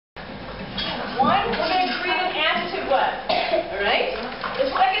one, we're going to create an adjective web. Alright?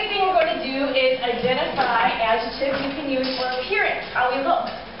 The second thing we're going to do is identify adjectives you can use for appearance, how we look.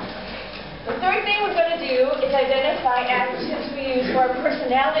 The third thing we're going to do is identify adjectives we use for our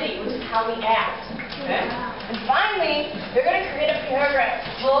personality, which is how we act. Okay? And finally, we're going to create a paragraph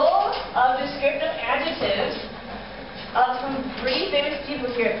full of descriptive adjectives from three famous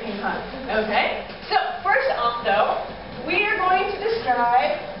people here at Pinghe. Okay? So, first off though, we are going to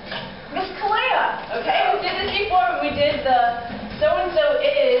describe Miss Kalea. Okay? We did this before when we did the so-and-so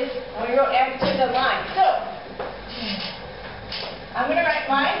is, when we wrote adjectives online. So, I'm going to write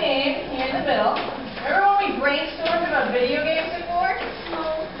my name here in the middle. Remember when we brainstormed about video games before?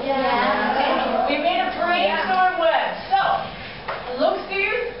 Yeah. We made a brainstorm web. So, look through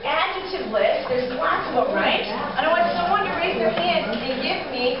your adjective list. There's lots of them, right? And I want someone to raise their hand and give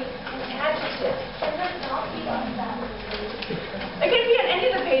me an adjective. It could be on any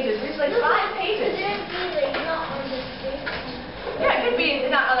of the pages. There's like 5 pages. Yeah, it could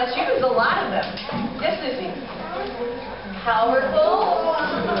be not unless you use a lot of them. Yes, Lizzie. Powerful.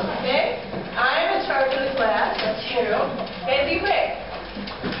 Okay. I'm in charge of the class. That's true. Okay, be quick.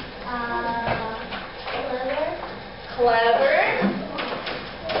 Clever.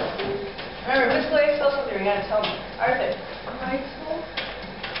 Remember, Miss Clay spells something. You gotta tell me. Arthur. Rightful.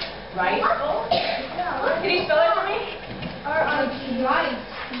 Rightful. Can you spell it for me? R-I-G. Right.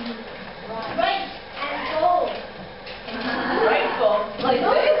 Right. And gold. Rightful. Like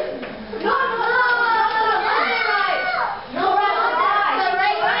this?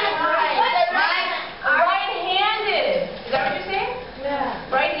 Right-handed. Is that what you're saying?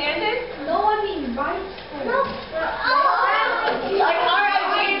 Yeah. Right-handed? No, I mean right. No. Like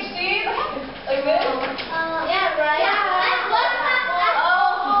R-I-G-H-T? Like this? Yeah, right. Oh.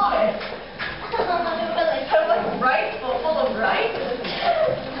 So like right, full of right?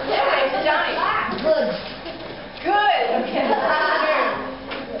 Okay, so Johnny. Good. Good. Okay.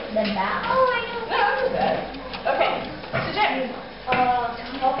 Then that. No, that's not bad. Okay. So Jen.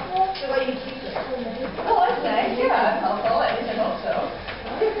 Helpful. So what you keep it. Oh, that's nice. Yeah, helpful. At least I hope so.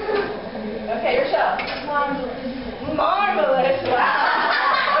 Okay, Rochelle. Marvelous.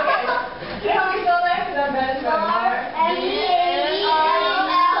 Wow. Okay. Do you know how we spell that? Because I'm bad at spelling.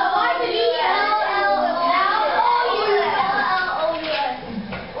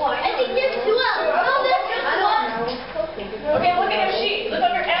 Okay, look at your sheet. Look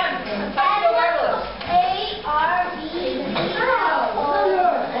under M. How do you spell marvelous?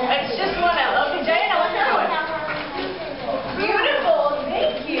 It's just one L. Okay, Diana, what's your one? Beautiful.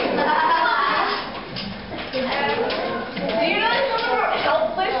 Thank you. Do you know something about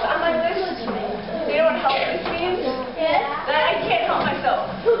helpless on my list? Do you know what helpless means? That I can't help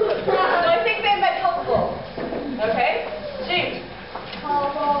myself. So I think they meant helpful. Okay? James.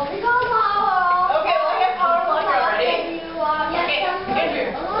 Okay, well I got powerful here already. Okay, Andrew.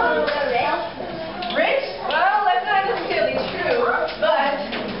 Rich? Well, that's not necessarily true, but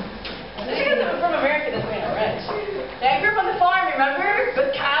just because I'm from America doesn't mean I'm rich. I grew up on the farm, remember?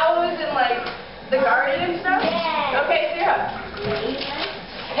 With cows and like the garden and stuff? Okay, Sarah.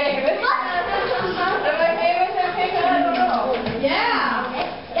 Famous? Am I famous in Pinghe? I don't know. Yeah.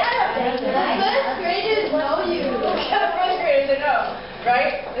 First graders know you. Yeah, the first graders they know,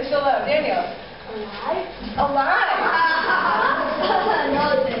 right? They still love. Daniel. Alive?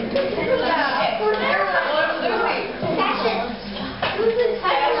 No, they Okay. Lucy.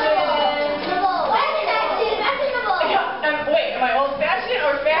 Wait, am I old-fashioned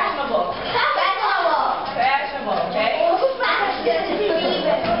or fashionable? Fashionable, okay?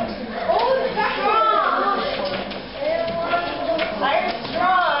 I'm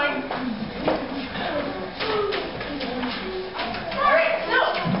strong. All right, so.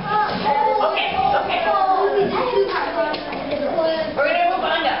 Okay. We're going to move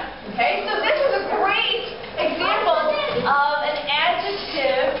on now. Okay, so this is a great example of an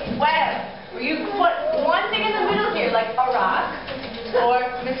adjective web, where you put one thing in the middle here, like a rock, or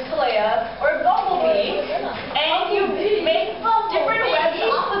Miss Kalea, or a bumblebee, and you make different webs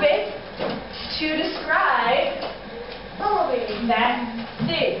off of it to describe that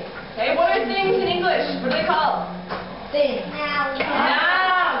thing. Okay, what are things in English? What are they called? Thing. Nouns.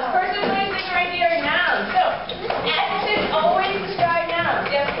 Person, place, thing, or idea are nouns. So, adjectives always describe nouns.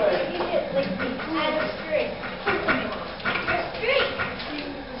 Yes, Lord. Strict.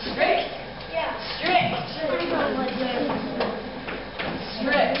 Strict. Strict.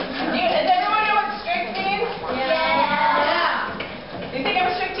 Does everyone know what strict means? Yeah. Do you think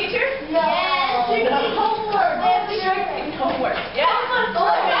I'm a strict teacher? No. Strict homework. Strict homework. Yeah.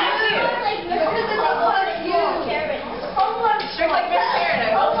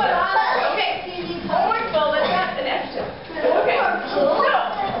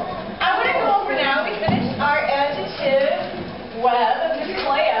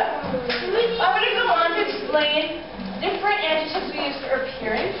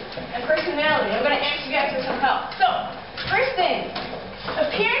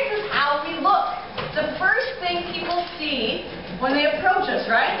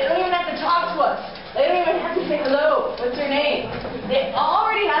 name. They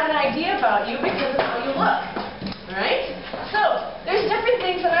already have an idea about you because of how you look. Alright? So, there's different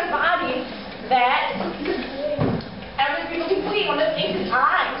things in our body that every people can see. One of the things is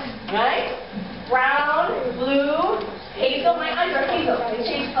eyes. Right? Brown, blue, hazel. My eyes are hazel. They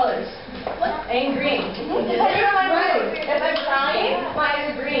change colors. And green. If I'm crying, my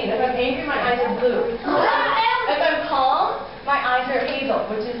eyes are green. If I'm angry, my eyes are blue. If I'm calm, my eyes are hazel,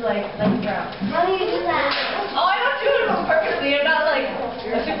 which is like brown. How do you do that? Oh, I don't do it perfectly. I'm not like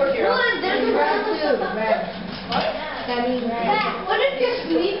a superhero. There's red too. Red. What if you're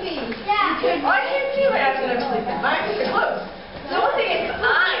sleepy? Yeah. Oh, I can't see my eyes when I'm sleeping. My eyes are closed. So one thing is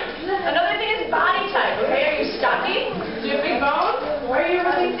eyes. Another thing is body type. Okay, are you stocky? Do you have big bones? Or are you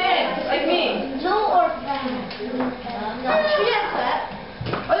really thin, like me? No or fat.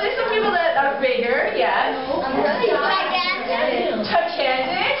 Well, there's some people that are bigger, yes.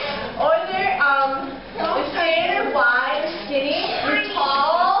 Gigantic. Or they're thin or wide or skinny. You're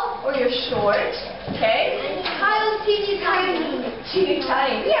tall or you're short. Okay? Kyle's teeny tiny. Teeny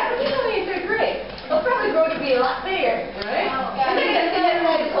tiny. Yeah, but he's only in third grade. He'll probably grow to be a lot bigger, right? And then he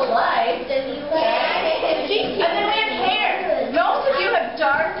has his whole life. And then we have hair. Most of you have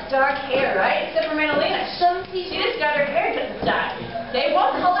dark hair, right? Except for Manalina. She just got her hair dyed. Okay,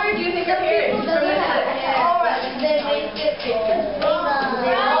 what color do you think her hair is? Orange.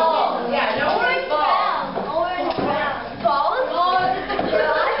 Ball. Yeah, no orange ball. Ball is brown.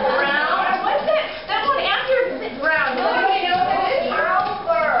 What's that? That one after brown. Nobody knows what it is?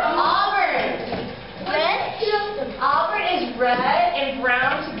 Auburn. Auburn is red and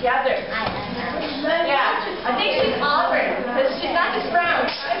brown together. Yeah, I think she's auburn because she's not just brown.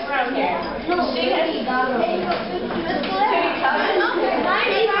 She has brown hair. She has.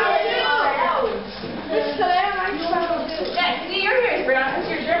 Yeah, see, your hair is brown because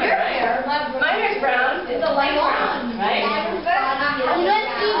you're German, right? My hair is brown. It's a light brown, right? That's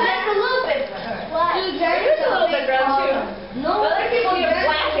a little bit. What? Yours is a little bit brown too. No. Other people you have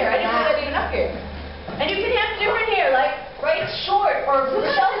black hair. I didn't know that even up here. And you can have different hair, like right short or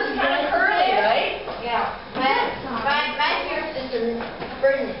Michelle's is kind of curly, right? Yeah. My hair is a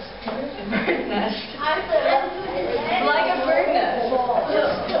bird nest. Bird nest. Like Like a bird nest.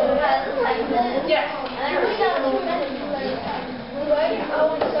 Yes.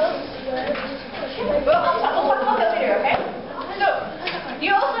 Well, we'll talk about that later, okay? So,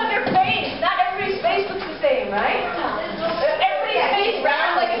 you also have your face. Not everybody's face looks the same, right? Everybody's face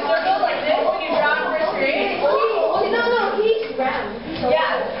round like a circle, like this, when you draw on first grade. No, he's brown.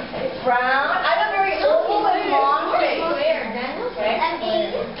 Yeah, it's brown. I have a very oval and long face. Okay?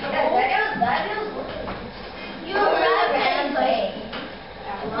 You have a round face.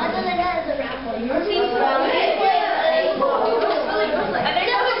 Other than that, it's a round face. Your face is brown. And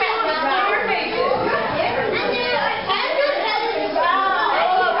there's other matches on your faces. And your head is brown.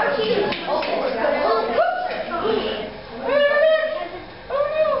 This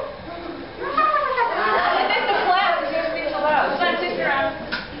is class. It's going to be so loud. It's not just around.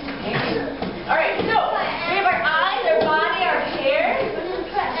 Alright, so we have our eyes, our body, our hair.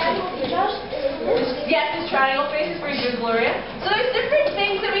 Yes, there's triangle faces for you, Gloria. So there's different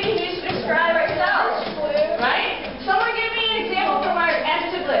things that we can use to describe ourselves. Right? Someone give me an example from our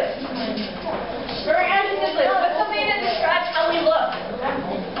adjective list. For our adjective list, what's something that describes how we look?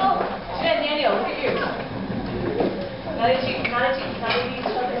 Oh, yeah, Daniel, look at you. Not a cheek, not a cheek, not a cheek.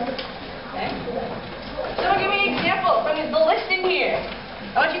 Okay. Someone give me an example from the list in here.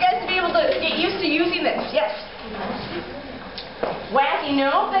 I want you guys to be able to get used to using this. Yes. Wacky,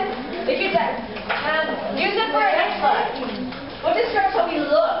 no? They use that. Use it for our next slide. What describes how we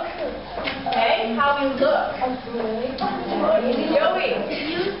look? Okay, how we look. Joey.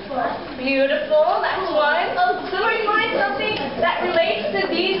 Beautiful. That's one. Somebody find something that relates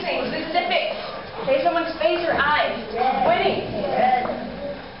to these things, specific. Okay, someone's face or eyes. Winnie.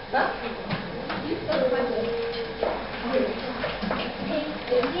 Huh?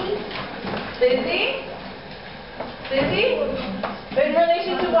 Busy? Busy? In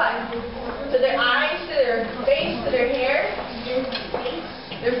relation to what? To their eyes, to their face, to their hair?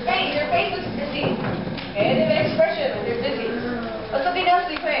 Their face looks busy. Okay, they have an expression, they're busy. What's something else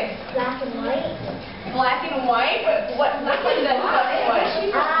we think? Black and white. Black and white? What is that black and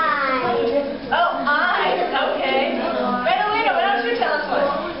white? Eyes. Oh, eyes. Okay. Madalena, why don't you tell us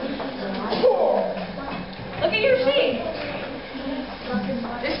one? Look at your sheet.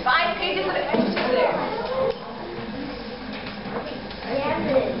 There's 5 pages of adjectives there.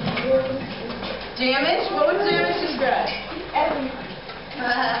 Damage? What would damage describe? Everything.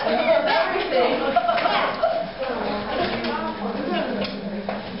 Everything.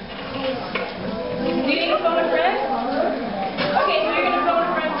 Meeting a phone a friend?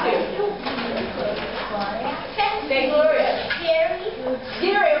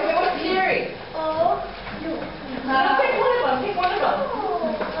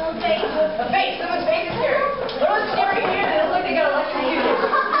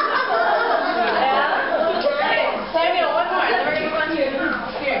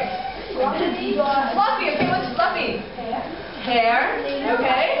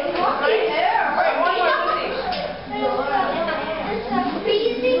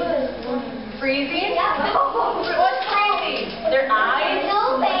 freezing? What's freezing? Their eyes?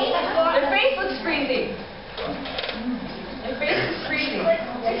 No face. Their face looks freezing. Their face is freezing.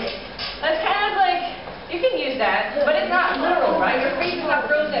 That's kind of like, you can use that, but it's not literal, right? Your face is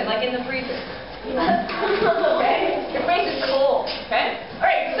not frozen like in the freezer. Okay? Your face is cold. Okay?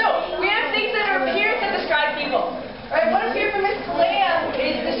 Alright, so we have things that are appearance that describe people. Alright, what up here from Miss Kalea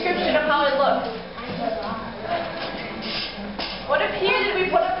is a description of how it looks. What up here did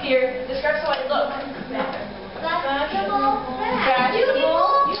we put up here describes how it looks? Fashionable.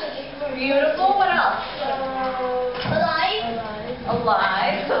 Fashionable. Beautiful. What else? Alive.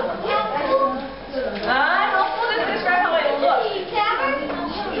 Alive. Helpful doesn't describe how it looks.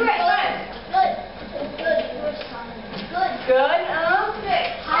 Right. Good.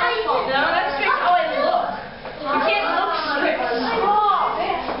 Okay. No, that's strict how I look. You can't look strict.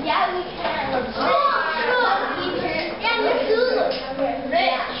 Yeah, we can.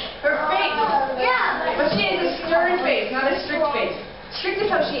 Her face. Yeah. But she has a stern face, not a strict face. Strict is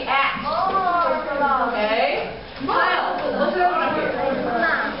how she acts.